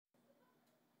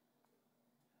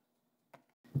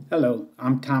Hello,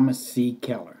 I'm Thomas C.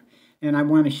 Keller, and I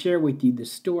want to share with you the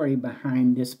story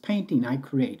behind this painting I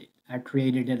created. I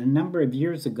created it a number of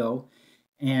years ago,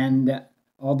 and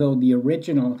although the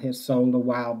original has sold a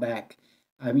while back,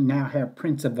 I now have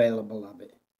prints available of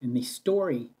it. And the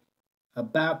story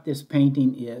about this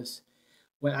painting is,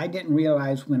 what I didn't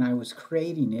realize when I was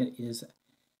creating it is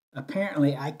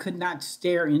apparently I could not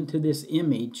stare into this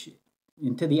image,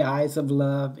 into the eyes of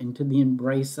love, into the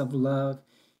embrace of love,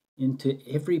 into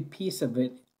every piece of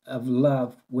it of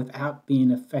love without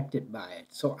being affected by it.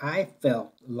 So I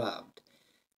felt loved.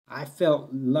 I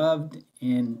felt loved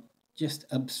and just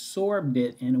absorbed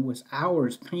it. And it was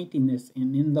hours painting this.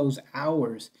 And in those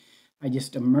hours, I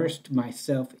just immersed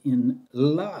myself in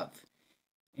love.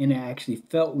 And it actually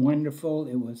felt wonderful.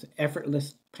 It was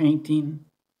effortless painting.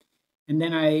 And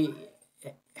then I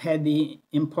had the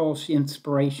impulse,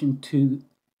 inspiration to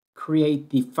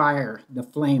create the fire, the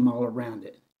flame all around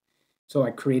it. So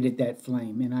I created that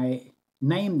flame, and I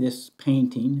named this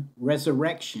painting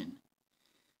Resurrection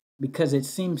because it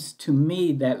seems to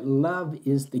me that love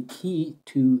is the key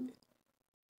to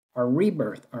our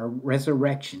rebirth, our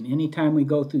resurrection. Anytime we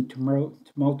go through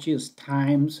tumultuous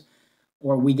times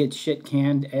or we get shit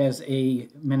canned, as a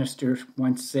minister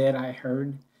once said, I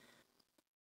heard,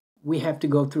 we have to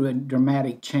go through a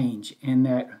dramatic change, and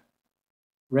that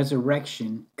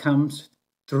resurrection comes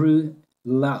through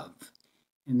love.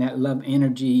 And that love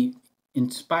energy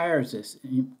inspires us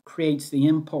and creates the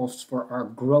impulse for our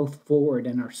growth forward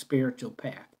in our spiritual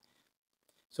path.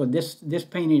 So this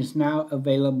painting is now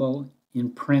available in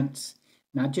prints,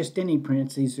 not just any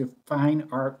prints. These are fine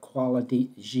art quality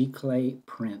giclée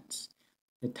prints.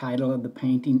 The title of the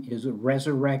painting is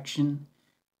Resurrection,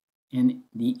 and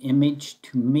the image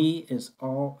to me is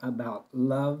all about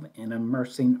love and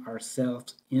immersing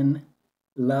ourselves in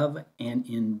love and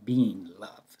in being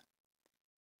love.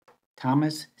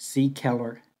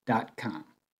 ThomasCKellerArt.com.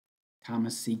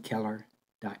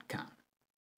 ThomasCKellerArt.com.